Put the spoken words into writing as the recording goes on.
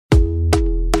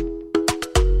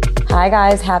Hi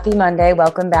guys, happy Monday.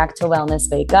 Welcome back to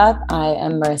Wellness Wake Up. I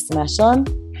am Marissa Mechlin.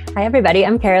 Hi everybody,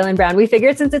 I'm Carolyn Brown. We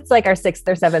figured since it's like our 6th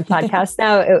or 7th podcast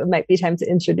now, it might be time to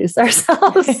introduce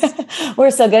ourselves. We're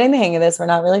still getting the hang of this. We're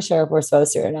not really sure if we're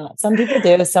supposed to or not. Some people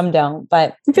do, some don't,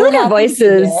 but I feel like our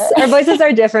voices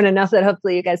are different enough that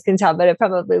hopefully you guys can tell, but it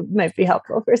probably might be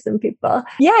helpful for some people.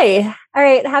 Yay. All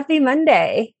right. Happy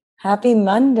Monday. Happy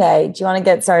Monday. Do you want to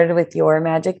get started with your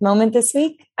magic moment this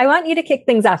week? I want you to kick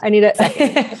things off. I need a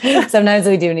second. Sometimes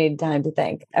we do need time to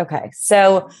think. Okay.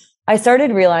 So I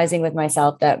started realizing with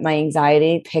myself that my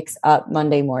anxiety picks up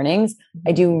Monday mornings.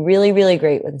 I do really, really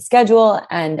great with a schedule,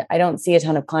 and I don't see a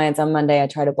ton of clients on Monday. I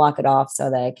try to block it off so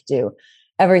that I could do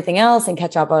everything else and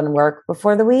catch up on work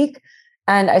before the week.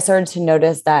 And I started to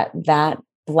notice that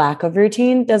lack of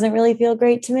routine doesn't really feel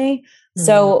great to me.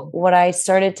 So what I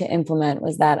started to implement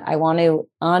was that I want to,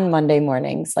 on Monday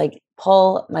mornings, like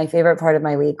pull my favorite part of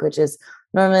my week, which is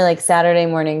normally like Saturday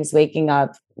mornings, waking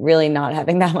up, really not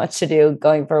having that much to do,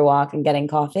 going for a walk and getting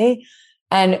coffee,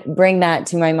 and bring that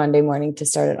to my Monday morning to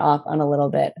start it off on a little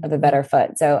bit of a better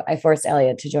foot. So I forced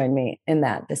Elliot to join me in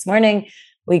that this morning.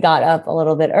 We got up a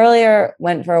little bit earlier,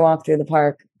 went for a walk through the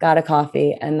park, got a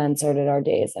coffee, and then started our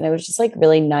days. And it was just like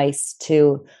really nice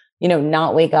to,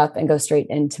 not wake up and go straight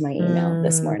into my email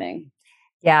this morning.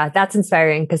 Yeah, that's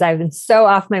inspiring because I've been so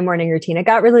off my morning routine. It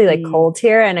got really cold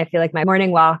here, and I feel like my morning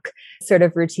walk sort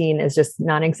of routine is just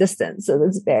non-existent. So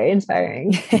that's very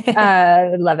inspiring.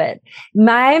 Love it.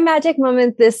 My magic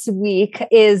moment this week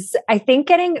is, I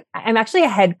think, I'm actually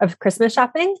ahead of Christmas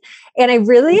shopping, and I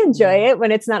really enjoy it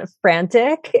when it's not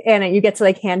frantic and you get to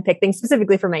like handpick things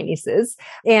specifically for my nieces.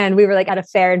 And we were like at a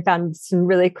fair and found some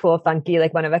really cool, funky,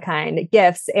 like one of a kind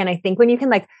gifts. And I think when you can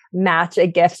like match a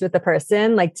gift with the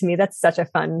person, like to me, that's such a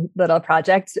fun little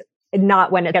project.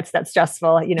 Not when it gets that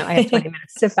stressful, I have 20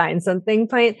 minutes to find something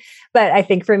point. But I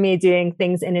think for me, doing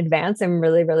things in advance, I'm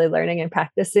really, really learning and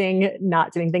practicing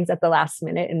not doing things at the last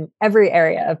minute in every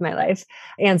area of my life.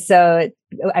 And so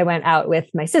I went out with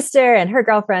my sister and her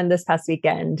girlfriend this past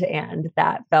weekend, and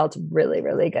that felt really,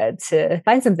 really good to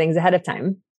find some things ahead of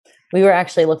time. We were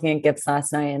actually looking at gifts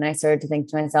last night, and I started to think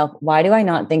to myself, why do I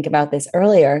not think about this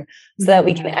earlier so that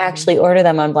we can actually order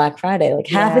them on Black Friday? Like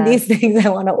half of these things I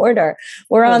want to order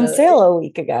were on sale a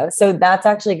week ago. So that's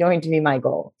actually going to be my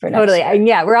goal for next year. And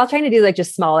yeah, we're all trying to do like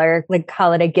just smaller, like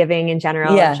holiday giving in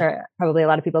general. I'm sure probably a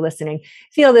lot of people listening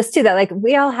feel this too, that like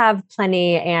we all have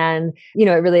plenty, and, it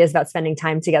really is about spending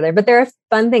time together. But there are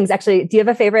fun things. Actually, do you have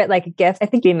a favorite like gift? I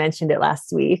think you mentioned it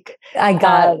last week. I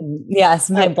got, yes,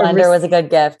 my blender was a good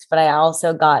gift, but I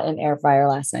also got an air fryer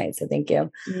last night. So thank you.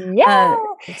 Yeah.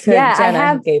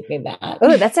 Jenna gave me that.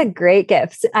 Oh, that's a great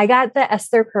gift. I got the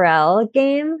Esther Perel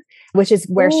game, which is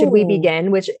Where Should We Begin?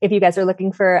 Which if you guys are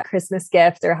looking for a Christmas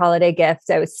gift or holiday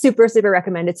gift, I would super, super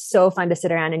recommend. It's so fun to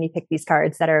sit around and you pick these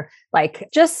cards that are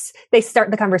like, they start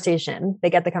the conversation.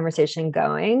 They get the conversation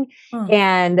going.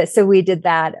 And so we did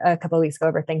that a couple of weeks ago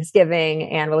over Thanksgiving,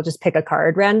 and we'll just pick a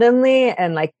card randomly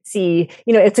and like see,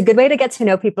 it's a good way to get to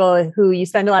know people who you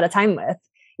spend a lot of time with,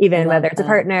 even whether it's a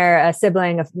partner, a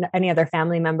sibling, of any other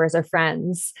family members or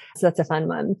friends. So that's a fun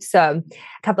one. So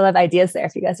a couple of ideas there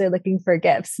if you guys are looking for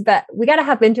gifts, but we got to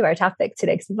hop into our topic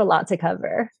today because we have a lot to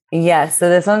cover. Yes. So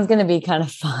this one's going to be kind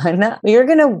of fun. We are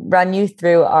going to run you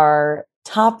through our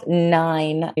top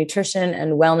 9 nutrition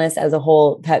and wellness as a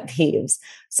whole pet peeves.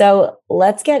 So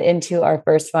let's get into our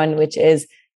first one, which is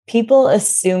people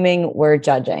assuming we're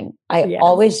judging. I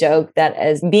always joke that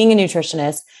as being a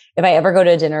nutritionist, if I ever go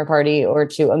to a dinner party or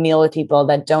to a meal with people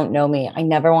that don't know me, I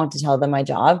never want to tell them my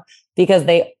job because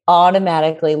they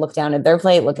automatically look down at their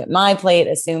plate, look at my plate,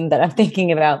 assume that I'm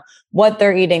thinking about what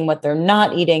they're eating, what they're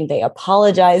not eating. They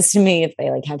apologize to me if they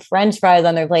like have French fries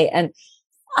on their plate. And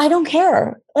I don't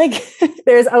care. Like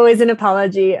there's always an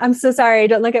apology. I'm so sorry.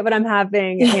 Don't look at what I'm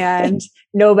having. And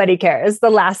nobody cares. The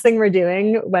last thing we're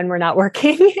doing when we're not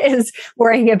working is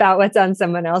worrying about what's on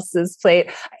someone else's plate.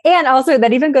 And also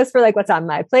that even goes for like what's on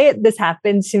my plate. This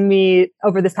happened to me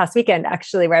over this past weekend,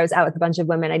 actually, where I was out with a bunch of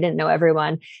women. I didn't know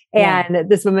everyone. And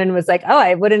this woman was like, oh,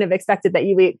 I wouldn't have expected that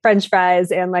you eat French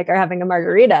fries and like are having a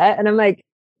margarita. And I'm like,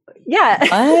 yeah,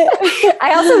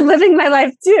 I also am living my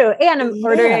life too. And I'm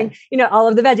ordering, all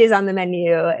of the veggies on the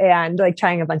menu and like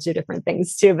trying a bunch of different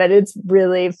things too, but it's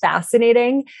really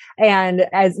fascinating. And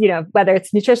as whether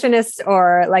it's nutritionists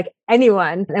or like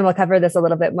anyone, and we'll cover this a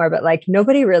little bit more, but like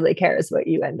nobody really cares what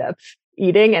you end up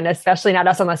eating, and especially not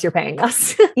us unless you're paying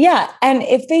us. Yeah. And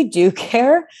if they do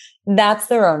care, that's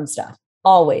their own stuff.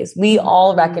 Always. We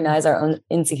all recognize our own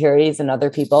insecurities in other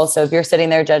people. So if you're sitting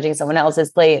there judging someone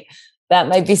else's plate, that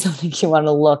might be something you want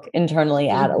to look internally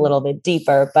at a little bit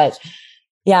deeper. But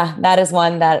Yeah, that is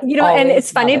one that, and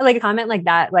it's funny, like a comment like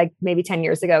that, like maybe 10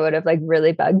 years ago would have like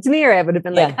really bugged me, or I would have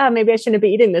been like, oh, maybe I shouldn't be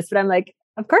eating this. But I'm like,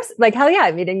 of course, like, hell yeah,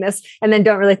 I'm eating this. And then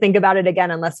don't really think about it again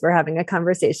unless we're having a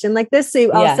conversation like this. So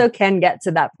you also can get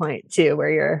to that point too, where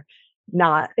you're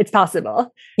not, it's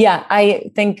possible. Yeah.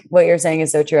 I think what you're saying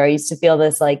is so true. I used to feel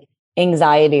this like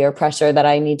anxiety or pressure that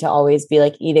I need to always be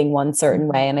like eating one certain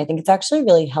way. And I think it's actually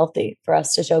really healthy for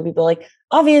us to show people like,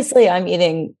 obviously I'm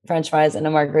eating French fries and a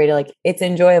margarita, like it's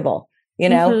enjoyable,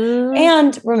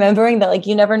 and remembering that like,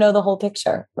 you never know the whole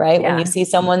picture, right? When you see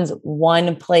someone's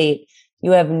one plate,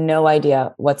 you have no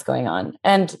idea what's going on.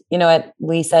 And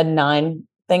we said 9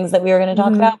 things that we were going to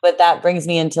talk about, but that brings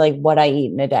me into like what I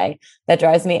eat in a day. That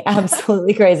drives me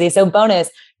absolutely crazy. So bonus,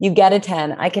 you get a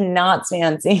 10. I cannot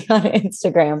stand seeing on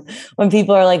Instagram when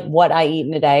people are like, what I eat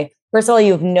in a day. First of all,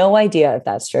 you have no idea if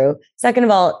that's true. Second of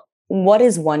all, what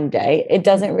is one day? It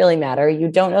doesn't really matter. You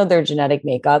don't know their genetic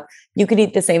makeup. You could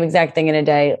eat the same exact thing in a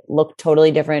day, look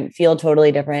totally different, feel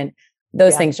totally different.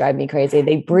 Those things drive me crazy.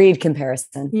 They breed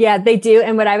comparison. Yeah, they do.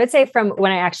 And what I would say from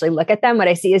when I actually look at them, what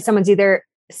I see is someone's either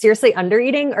seriously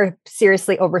under-eating or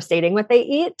seriously overstating what they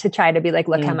eat to try to be like,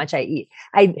 look how much I eat.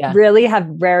 I really have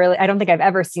rarely, I don't think I've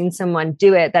ever seen someone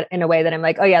do it that in a way that I'm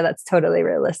like, oh yeah, that's totally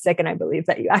realistic. And I believe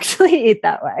that you actually eat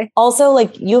that way. Also,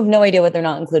 like you have no idea what they're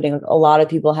not including. Like, a lot of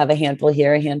people have a handful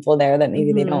here, a handful there that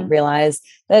maybe they don't realize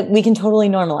that we can totally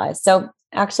normalize. So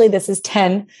actually this is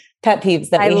 10 pet peeves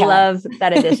that I love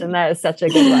that addition. That is such a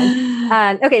good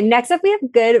one. Okay. Next up, we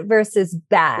have good versus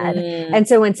bad. And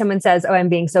so when someone says, oh, I'm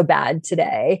being so bad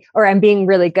today, or I'm being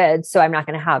really good, so I'm not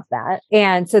going to have that.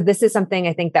 And so this is something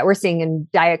I think that we're seeing in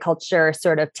diet culture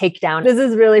sort of takedown. This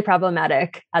is really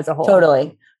problematic as a whole.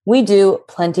 Totally. We do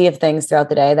plenty of things throughout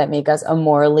the day that make us a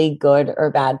morally good or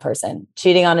bad person.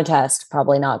 Cheating on a test,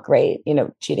 probably not great.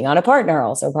 Cheating on a partner,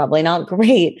 also probably not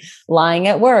great. Lying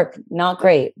at work, not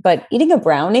great. But eating a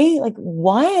brownie, like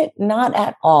what? Not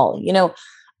at all.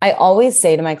 I always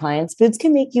say to my clients, foods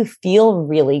can make you feel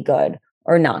really good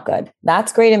or not good.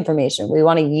 That's great information. We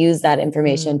want to use that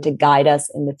information to guide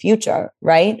us in the future,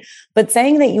 right? But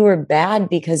saying that you were bad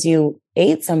because you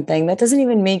ate something, that doesn't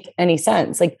even make any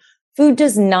sense. Like, food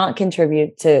does not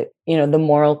contribute to, the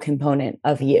moral component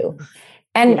of you.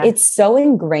 And it's so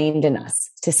ingrained in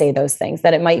us to say those things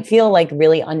that it might feel like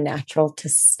really unnatural to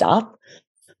stop,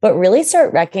 but really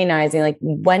start recognizing like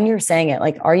when you're saying it,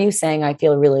 like, are you saying I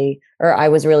feel really, or I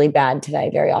was really bad today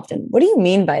very often? What do you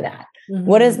mean by that?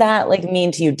 What does that like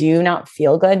mean to you? Do you not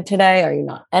feel good today? Are you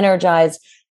not energized?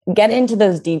 Get into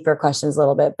those deeper questions a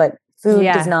little bit, but food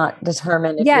does not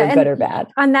determine if you're good or bad.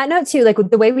 On that note too, like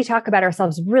the way we talk about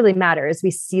ourselves really matters. We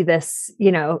see this,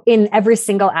 in every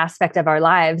single aspect of our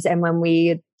lives. And when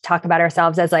we talk about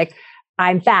ourselves as like,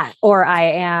 I'm fat, or I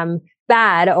am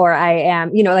bad, or I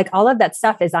am, like all of that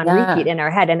stuff is on repeat in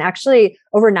our head. And actually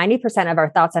over 90% of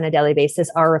our thoughts on a daily basis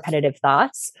are repetitive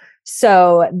thoughts.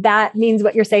 So that means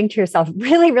what you're saying to yourself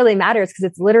really, really matters because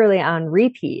it's literally on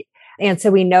repeat. And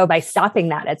so we know by stopping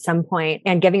that at some point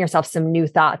and giving yourself some new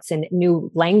thoughts and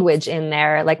new language in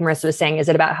there, like Marissa was saying, is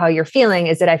it about how you're feeling?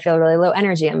 Is it, I feel really low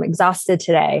energy? I'm exhausted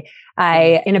today.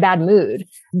 I in a bad mood,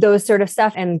 those sort of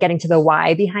stuff, and getting to the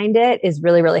why behind it is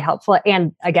really, really helpful.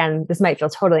 And again, this might feel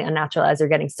totally unnatural as you're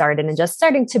getting started and just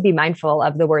starting to be mindful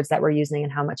of the words that we're using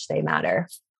and how much they matter.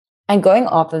 And going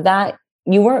off of that,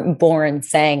 you weren't born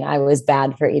saying I was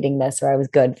bad for eating this or I was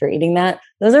good for eating that.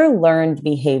 Those are learned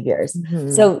behaviors.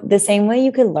 So the same way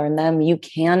you can learn them, you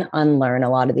can unlearn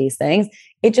a lot of these things.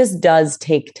 It just does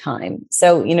take time.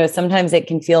 So, sometimes it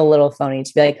can feel a little phony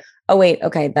to be like, oh, wait,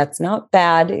 okay, that's not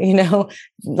bad.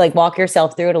 Like walk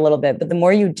yourself through it a little bit. But the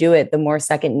more you do it, the more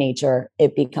second nature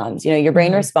it becomes. Your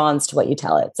brain responds to what you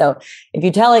tell it. So if you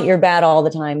tell it you're bad all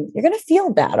the time, you're going to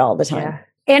feel bad all the time. Yeah.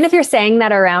 And if you're saying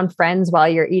that around friends while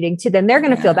you're eating too, then they're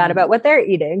going to feel bad about what they're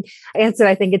eating. And so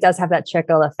I think it does have that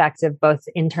trickle effect of both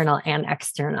internal and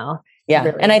external. Yeah.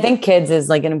 Really. And I think kids is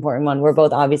like an important one. We're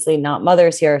both obviously not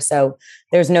mothers here, so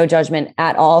there's no judgment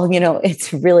at all.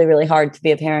 It's really, really hard to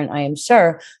be a parent, I am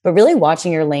sure, but really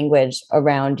watching your language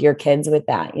around your kids with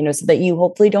that, so that you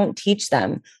hopefully don't teach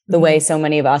them the way so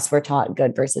many of us were taught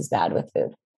good versus bad with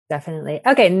food. Definitely.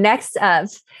 Okay. Next up,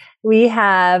 we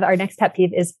have our next pet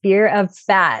peeve is fear of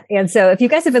fat. And so if you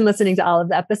guys have been listening to all of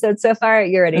the episodes so far,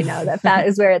 you already know that fat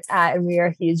is where it's at. And we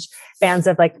are huge fans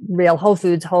of like real whole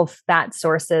foods, whole fat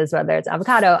sources, whether it's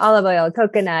avocado, olive oil,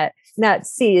 coconut,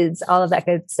 nuts, seeds, all of that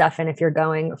good stuff. And if you're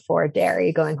going for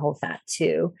dairy, going whole fat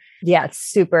too. Yeah, it's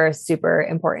super, super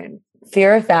important.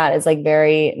 Fear of fat is like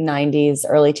very 90s,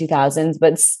 early 2000s,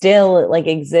 but still like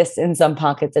exists in some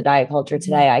pockets of diet culture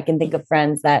today. I can think of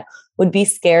friends that would be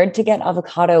scared to get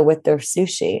avocado with their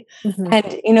sushi.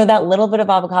 And, that little bit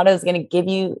of avocado is going to give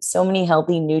you so many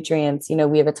healthy nutrients.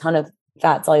 We have a ton of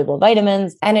fat soluble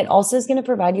vitamins, and it also is going to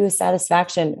provide you with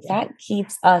satisfaction. Fat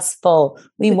keeps us full.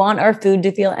 We want our food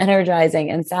to feel energizing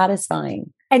and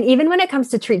satisfying. And even when it comes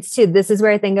to treats too, this is where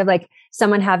I think of like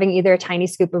someone having either a tiny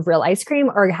scoop of real ice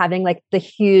cream or having like the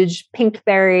huge pink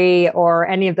berry or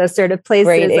any of those sort of places.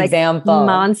 Great like example.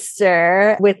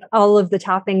 Monster with all of the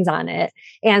toppings on it.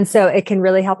 And so it can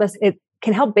really help us. It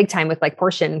can help big time with like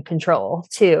portion control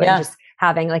too. And just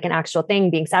having like an actual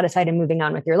thing, being satisfied and moving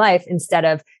on with your life instead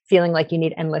of feeling like you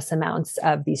need endless amounts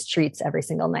of these treats every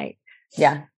single night.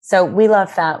 Yeah. So we love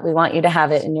fat. We want you to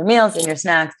have it in your meals, in your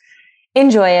snacks.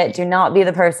 Enjoy it. Do not be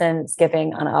the person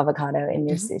skipping on avocado in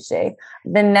your sushi.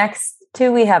 The next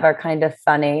two we have are kind of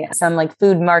funny. Some like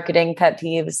food marketing pet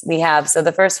peeves we have. So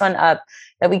the first one up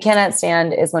that we cannot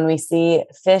stand is when we see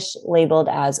fish labeled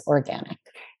as organic.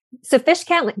 So fish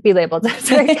can't be labeled.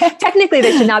 Technically,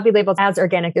 they should not be labeled as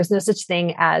organic. There's no such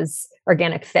thing as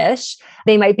organic fish.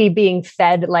 They might be being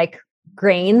fed like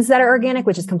grains that are organic,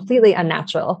 which is completely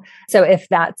unnatural. So if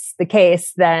that's the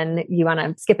case, then you want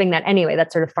to skipping that anyway.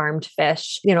 That's sort of farmed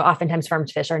fish. Oftentimes farmed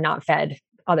fish are not fed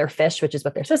other fish, which is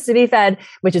what they're supposed to be fed,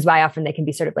 which is why often they can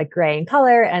be sort of like gray in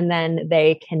color. And then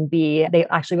they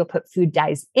actually will put food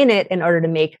dyes in it in order to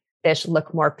make fish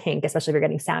look more pink, especially if you're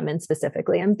getting salmon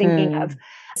specifically, I'm thinking of.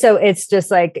 So it's just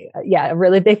like, a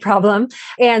really big problem.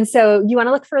 And so you want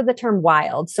to look for the term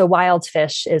wild. So wild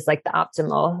fish is like the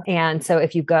optimal. And so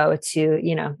if you go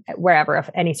to, wherever,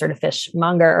 if any sort of fish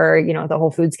monger or, the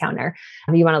Whole Foods counter,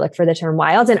 you want to look for the term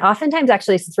wild. And oftentimes,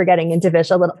 actually, since we're getting into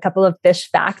fish, a couple of fish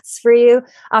facts for you.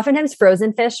 Oftentimes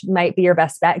frozen fish might be your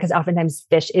best bet because oftentimes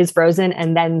fish is frozen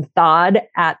and then thawed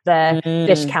at the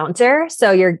fish counter. So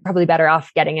you're probably better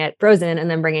off getting it frozen and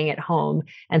then bringing it home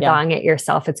and thawing it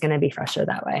yourself. It's going to be fresher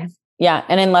that way. Yeah.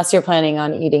 And unless you're planning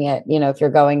on eating it, if you're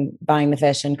buying the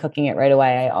fish and cooking it right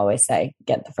away, I always say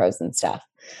get the frozen stuff.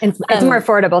 And it's more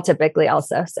affordable typically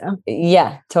also. So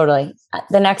yeah, totally.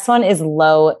 The next one is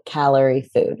low calorie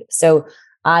food. So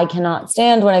I cannot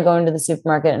stand when I go into the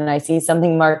supermarket and I see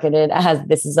something marketed as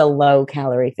this is a low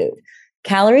calorie food.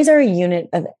 Calories are a unit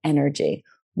of energy.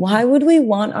 Why would we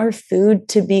want our food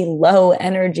to be low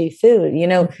energy food?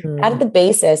 At the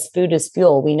basis, food is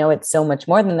fuel. We know it's so much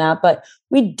more than that, but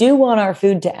we do want our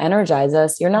food to energize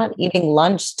us. You're not eating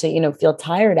lunch to, feel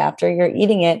tired after. You're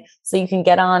eating it so you can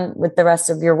get on with the rest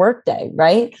of your workday,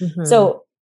 right? So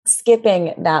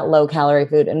skipping that low calorie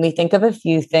food. And we think of a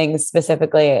few things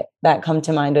specifically that come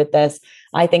to mind with this.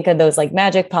 I think of those like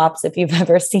Magic Pops. If you've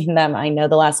ever seen them, I know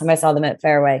the last time I saw them at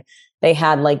Fairway, they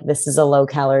had like, this is a low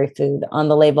calorie food on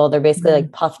the label. They're basically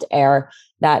like puffed air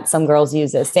that some girls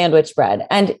use as sandwich bread.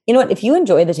 And you know what, if you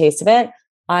enjoy the taste of it,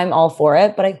 I'm all for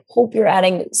it, but I hope you're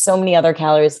adding so many other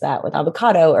calories to that with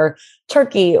avocado or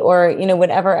turkey or,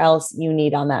 whatever else you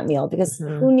need on that meal, because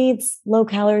who needs low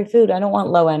calorie food? I don't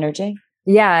want low energy.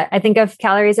 Yeah. I think of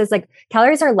calories as like,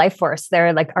 calories are life force.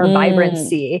 They're like our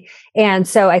vibrancy. And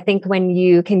so I think when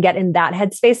you can get in that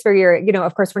headspace where you're,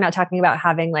 of course, we're not talking about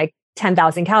having like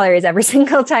 10,000 calories every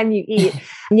single time you eat,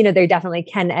 they definitely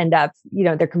can end up,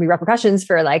 there can be repercussions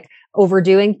for like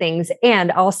overdoing things. And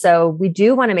also we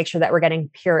do want to make sure that we're getting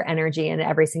pure energy in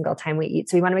every single time we eat.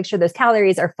 So we want to make sure those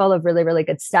calories are full of really, really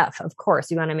good stuff. Of course,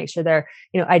 we want to make sure they're,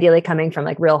 ideally coming from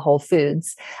like real whole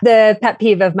foods. The pet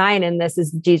peeve of mine in this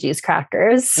is Gigi's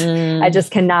crackers. I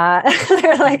just cannot,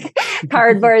 they're like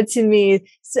cardboard to me.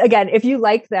 So again, if you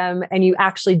like them and you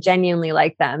actually genuinely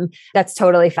like them, that's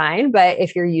totally fine. But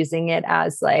if you're using it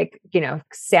as like,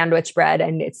 sandwich bread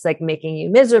and it's like making you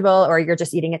miserable, or you're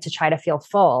just eating it to try to feel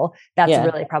full, that's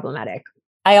really problematic.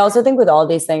 I also think with all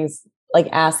these things, like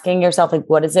asking yourself, like,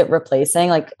 what is it replacing?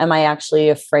 Like, am I actually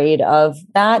afraid of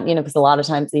that? Because a lot of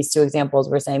times these two examples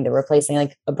were saying they're replacing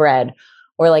like a bread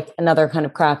or like another kind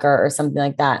of cracker or something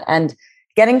like that. And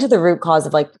getting to the root cause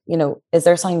of like, is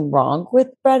there something wrong with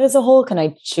bread as a whole? Can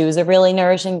I choose a really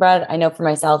nourishing bread? I know for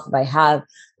myself, if I have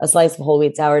a slice of whole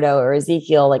wheat sourdough or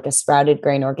Ezekiel, like a sprouted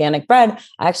grain organic bread,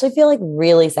 I actually feel like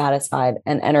really satisfied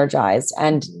and energized.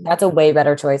 And that's a way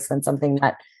better choice than something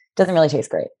that doesn't really taste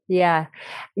great. Yeah.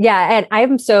 Yeah. And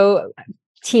I'm so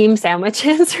team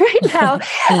sandwiches right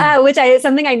now, which is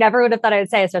something I never would have thought I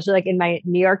would say, especially like in my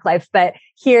New York life. But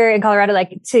here in Colorado,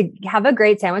 like to have a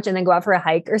great sandwich and then go out for a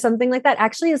hike or something like that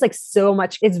actually is like so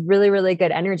much, it's really, really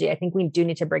good energy. I think we do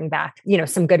need to bring back,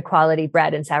 some good quality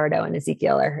bread, and sourdough and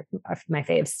Ezekiel are my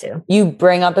faves too. You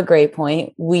bring up a great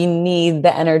point. We need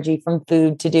the energy from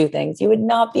food to do things. You would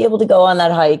not be able to go on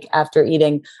that hike after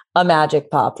eating a Magic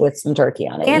Pop with some turkey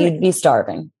on it. You'd be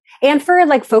starving. And for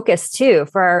like focus too,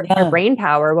 for our brain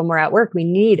power when we're at work, we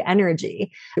need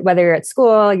energy. Whether you're at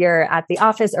school, you're at the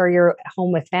office, or you're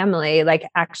home with family, like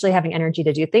actually having energy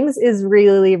to do things is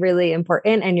really, really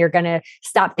important. And you're going to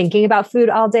stop thinking about food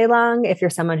all day long. If you're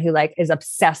someone who like is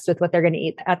obsessed with what they're going to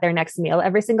eat at their next meal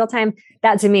every single time,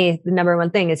 that to me, the number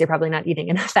one thing is you're probably not eating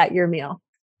enough at your meal.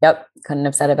 Yep. Couldn't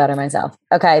have said it better myself.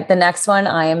 Okay. The next one,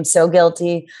 I am so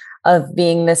guilty of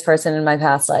being this person in my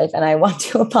past life. And I want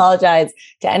to apologize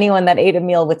to anyone that ate a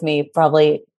meal with me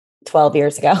probably 12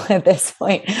 years ago at this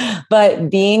point. But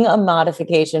being a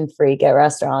modification freak at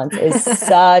restaurants is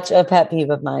such a pet peeve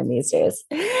of mine these days.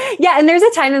 Yeah. And there's a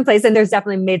time and place, and there's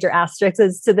definitely major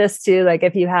asterisks to this too. Like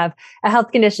if you have a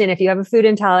health condition, if you have a food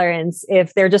intolerance,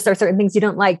 if there just are certain things you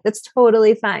don't like, that's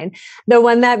totally fine. The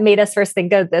one that made us first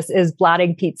think of this is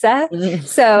blotting pizza.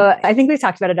 So I think we've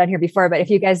talked about it on here before, but if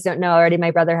you guys don't know already,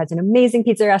 my brother has an amazing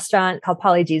pizza restaurant called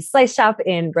Polly G's Slice Shop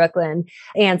in Brooklyn.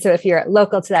 And so if you're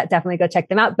local to that, definitely go check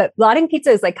them out. But blotting pizza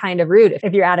is like kind of rude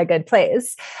if you're at a good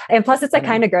place. And plus it's like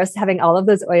kind of gross having all of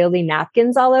those oily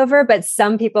napkins all over, but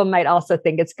some people might also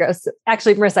think it's gross.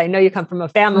 Actually, Marissa, I know you come from a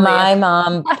family. My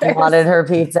mom blotted her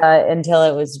pizza until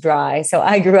it was dry. So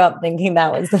I grew up thinking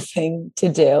that was the thing to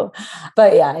do.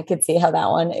 But yeah, I could see how that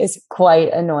one is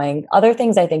quite annoying. Other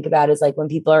things I think about is like when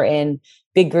people are in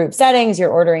big group settings, you're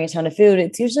ordering a ton of food.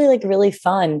 It's usually like really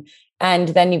fun. And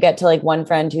then you get to like one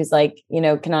friend who's like,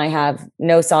 can I have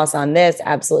no sauce on this?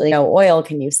 Absolutely no oil.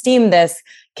 Can you steam this?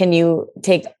 Can you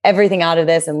take everything out of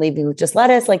this and leave me with just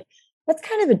lettuce? Like that's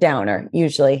kind of a downer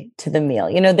usually to the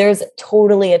meal. There's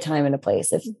totally a time and a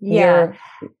place. If you're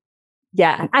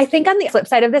Yeah. I think on the flip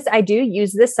side of this, I do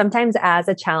use this sometimes as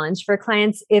a challenge for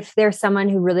clients. If there's someone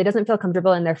who really doesn't feel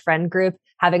comfortable in their friend group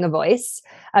having a voice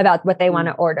about what they want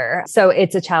to order. So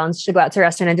it's a challenge to go out to a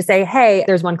restaurant and to say, hey,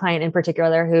 there's one client in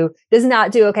particular who does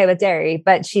not do okay with dairy,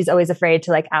 but she's always afraid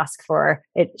to like ask for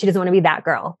it. She doesn't want to be that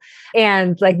girl.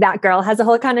 And like that girl has a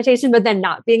whole connotation, but then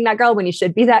not being that girl when you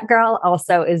should be that girl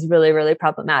also is really, really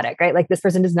problematic, right? Like this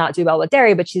person does not do well with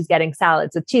dairy, but she's getting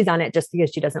salads with cheese on it just because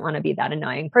she doesn't want to be that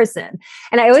annoying person.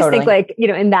 And I always think like,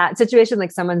 in that situation,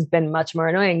 like someone's been much more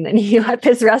annoying than you at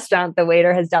this restaurant. The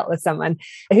waiter has dealt with someone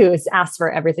who's asked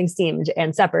for everything steamed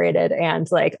and separated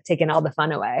and like taken all the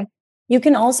fun away. You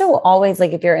can also always,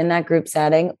 like, if you're in that group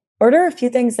setting, order a few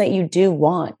things that you do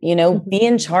want, be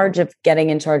in charge of getting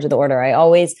in charge of the order. I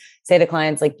always say to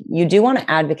clients, like, you do want to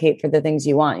advocate for the things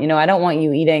you want. I don't want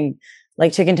you eating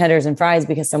like chicken tenders and fries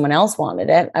because someone else wanted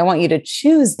it. I want you to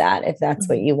choose that if that's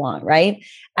what you want, right?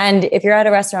 And if you're at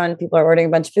a restaurant, people are ordering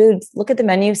a bunch of foods, look at the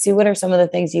menu, see what are some of the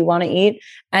things you want to eat,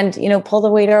 and, pull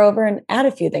the waiter over and add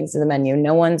a few things to the menu.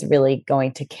 No one's really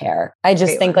going to care. I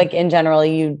just think like in general,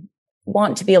 you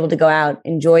want to be able to go out,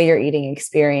 enjoy your eating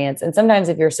experience. And sometimes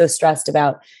if you're so stressed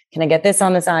about, can I get this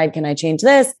on the side? Can I change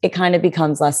this? It kind of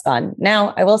becomes less fun.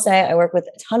 Now, I will say I work with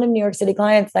a ton of New York City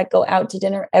clients that go out to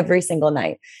dinner every single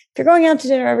night. If you're going out to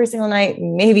dinner every single night,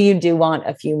 maybe you do want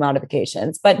a few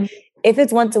modifications, but if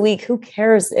it's once a week, who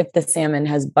cares if the salmon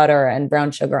has butter and brown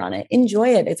sugar on it? Enjoy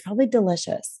it. It's probably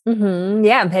delicious.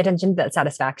 Yeah. And pay attention to that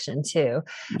satisfaction too.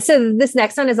 So this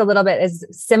next one is a little bit is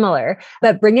similar,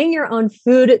 but bringing your own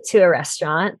food to a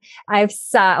restaurant. I've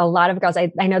saw a lot of girls. I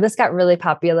know this got really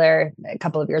popular a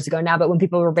couple of years ago now, but when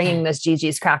people were bringing those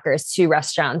Gigi's crackers to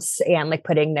restaurants and like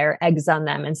putting their eggs on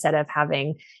them instead of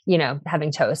having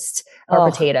toast or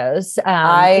potatoes.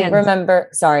 I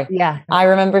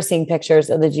remember seeing pictures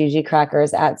of the Gigi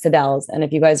crackers at Sadelle's. And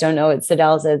if you guys don't know what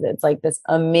Sadelle's is, it's like this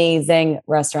amazing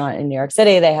restaurant in New York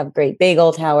City. They have great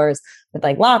bagel towers with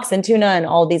like lox and tuna and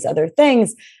all these other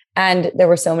things. And there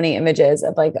were so many images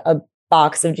of like a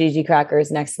box of Gigi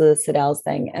crackers next to the Sadelle's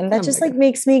thing. And that just like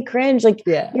makes me cringe. Like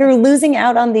you're losing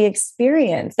out on the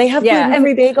experience. They have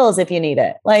gluten-free bagels if you need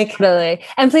it. Like really.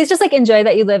 And please just like enjoy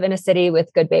that you live in a city with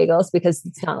good bagels because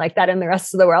it's not like that in the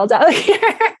rest of the world out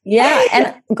here. Yeah.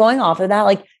 And going off of that,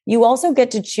 like you also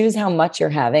get to choose how much you're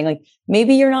having. Like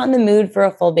maybe you're not in the mood for a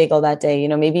full bagel that day.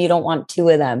 Maybe you don't want 2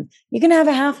 of them. You can have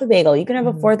a half a bagel. You can have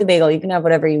a fourth a bagel. You can have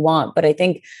whatever you want. But I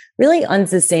think really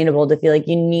unsustainable to feel like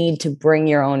you need to bring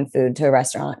your own food to a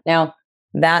restaurant. Now,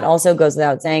 that also goes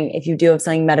without saying, if you do have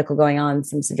something medical going on,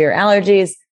 some severe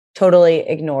allergies, totally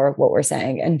ignore what we're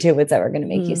saying and do what's ever going to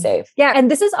make you safe. Yeah.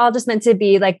 And this is all just meant to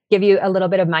be like, give you a little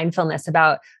bit of mindfulness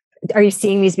about Are you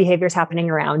seeing these behaviors happening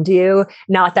around you?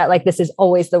 Not that like this is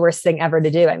always the worst thing ever to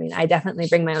do. I mean, I definitely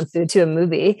bring my own food to a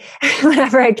movie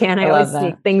whenever I can. I always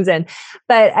sneak things in.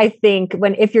 But I think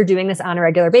if you're doing this on a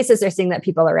regular basis, they're seeing that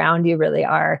people around you really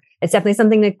are. It's definitely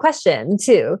something to question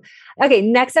too. Okay,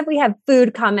 next up, we have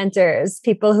food commenters,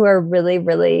 people who are really,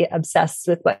 really obsessed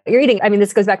with what you're eating. I mean,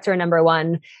 this goes back to our number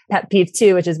one pet peeve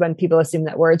too, which is when people assume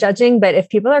that we're judging. But if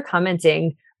people are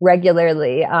commenting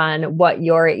regularly on what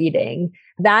you're eating,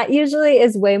 that usually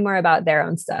is way more about their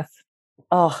own stuff.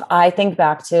 Oh, I think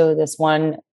back to this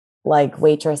one like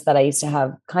waitress that I used to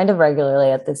have kind of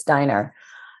regularly at this diner.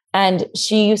 And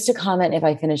she used to comment if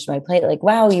I finished my plate, like,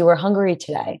 wow, you were hungry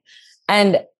today.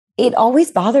 And it always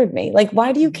bothered me. Like,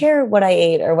 why do you care what I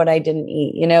ate or what I didn't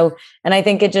eat? You know? And I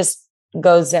think it just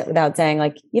goes without saying,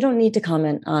 like, you don't need to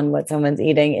comment on what someone's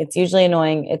eating. It's usually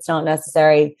annoying. It's not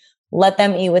necessary. Let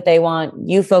them eat what they want.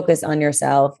 You focus on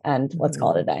yourself and let's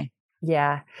call it a day.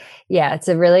 Yeah. Yeah. It's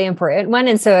a really important one.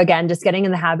 And so again, just getting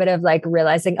in the habit of like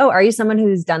realizing, oh, are you someone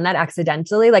who's done that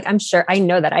accidentally? Like, I'm sure I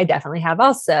know that I definitely have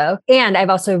also. And I've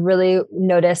also really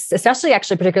noticed, especially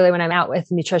actually, particularly when I'm out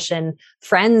with nutrition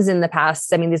friends in the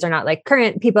past. I mean, these are not like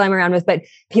current people I'm around with, but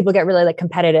people get really like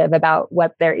competitive about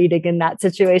what they're eating in that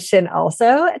situation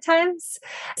also at times.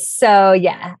 So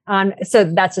yeah. So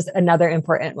that's just another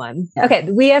important one. Yeah.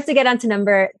 Okay. We have to get on to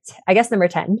number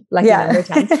 10. Lucky number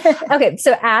 10. Okay.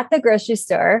 So at the grocery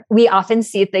store, we often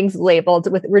see things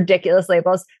labeled with ridiculous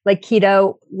labels, like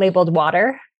keto labeled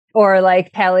water or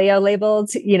like paleo labeled,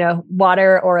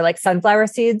 water or like sunflower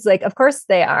seeds. Like, of course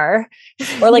they are.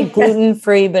 Or like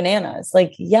gluten-free bananas.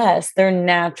 Like, yes, they're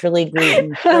naturally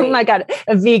gluten-free. Oh my God.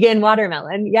 A vegan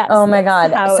watermelon. Yes. Oh my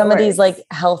God. Some of these like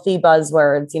healthy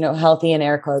buzzwords, healthy in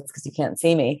air quotes because you can't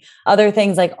see me. Other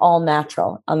things like all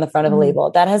natural on the front of a label.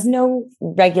 That has no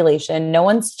regulation. No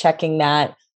one's checking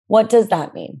that. What does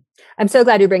that mean? I'm so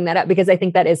glad you bring that up because I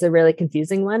think that is a really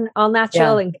confusing one. All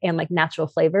natural and like natural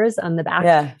flavors on the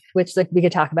back, which like we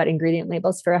could talk about ingredient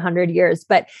labels for 100 years,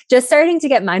 but just starting to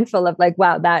get mindful of like,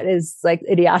 wow, that is like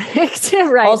idiotic to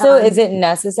write. Also, is it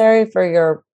necessary for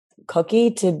your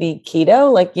cookie to be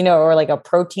keto? Like, or like a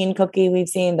protein cookie we've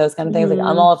seen, those kind of things. Like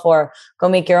I'm all for go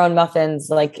make your own muffins,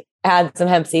 like add some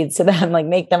hemp seeds to them, like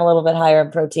make them a little bit higher in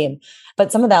protein.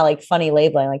 But some of that like funny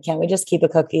labeling, like can't we just keep a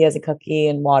cookie as a cookie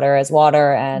and water as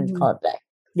water and call it a day?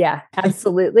 Yeah,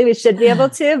 absolutely. We should be able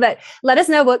to, but let us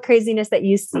know what craziness that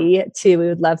you see too. We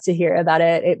would love to hear about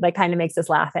it. It like kind of makes us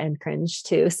laugh and cringe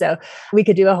too. So we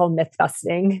could do a whole myth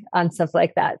busting on stuff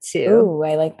like that too. Ooh,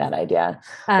 I like that idea.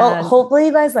 Well, hopefully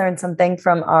you guys learned something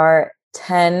from our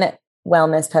 10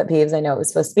 wellness pet peeves. I know it was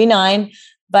supposed to be 9,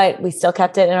 but we still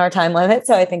kept it in our time limit.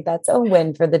 So I think that's a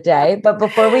win for the day. But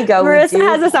before we go, Marissa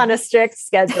has us on a strict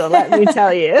schedule, let me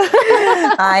tell you.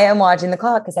 I am watching the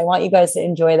clock because I want you guys to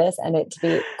enjoy this and it to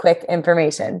be quick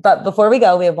information. But before we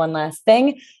go, we have one last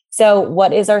thing. So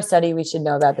what is our study we should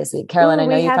know about this week? Carolyn, I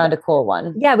know you found a cool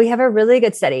one. Yeah, we have a really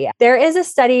good study. There is a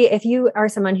study, if you are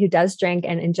someone who does drink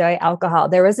and enjoy alcohol,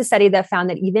 there was a study that found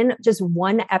that even just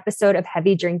one episode of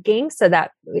heavy drinking, so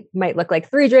that it might look like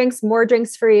 3 drinks, more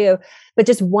drinks for you, but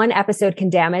just one episode can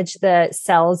damage the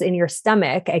cells in your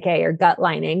stomach, aka your gut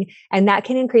lining. And that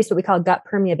can increase what we call gut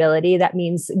permeability. That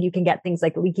means you can get things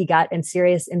like leaky gut and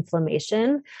serious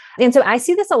inflammation. And so I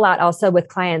see this a lot also with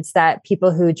clients that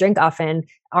people who drink often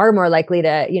are more likely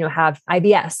to, have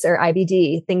IBS or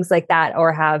IBD, things like that,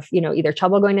 or have, either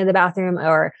trouble going to the bathroom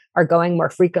or are going more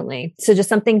frequently. So just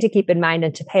something to keep in mind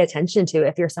and to pay attention to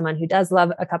if you're someone who does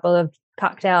love a couple of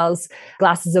cocktails,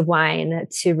 glasses of wine,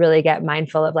 to really get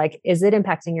mindful of like, is it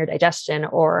impacting your digestion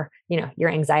or, your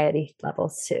anxiety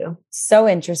levels too? So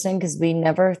interesting because we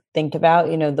never think about,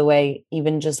 the way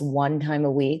even just one time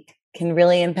a week can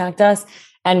really impact us.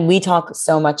 And we talk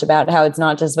so much about how it's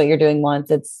not just what you're doing once,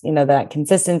 it's, that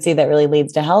consistency that really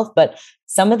leads to health. But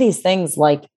some of these things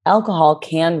like alcohol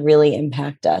can really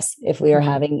impact us if we are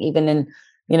having, even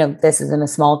in, this is in a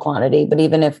small quantity, but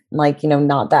even if like,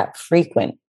 not that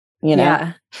frequent,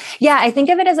 Yeah. Yeah. I think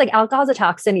of it as like alcohol is a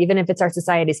toxin, even if it's our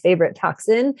society's favorite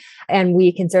toxin. And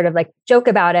we can sort of like joke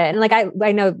about it. And like,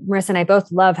 I know Marissa and I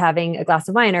both love having a glass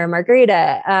of wine or a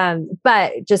margarita,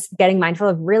 but just getting mindful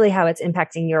of really how it's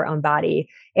impacting your own body.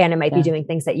 And it might be doing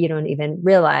things that you don't even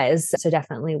realize. So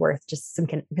definitely worth just some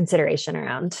consideration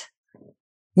around.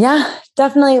 Yeah,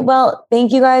 definitely. Well,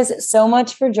 thank you guys so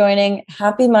much for joining.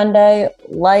 Happy Monday.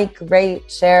 Like, rate,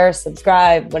 share,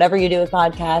 subscribe, whatever you do with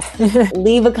podcasts.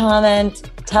 Leave a comment.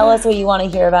 Tell us what you want to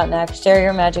hear about next. Share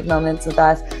your magic moments with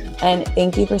us. And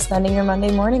thank you for spending your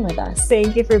Monday morning with us.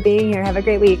 Thank you for being here. Have a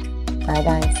great week. Bye,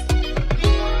 guys.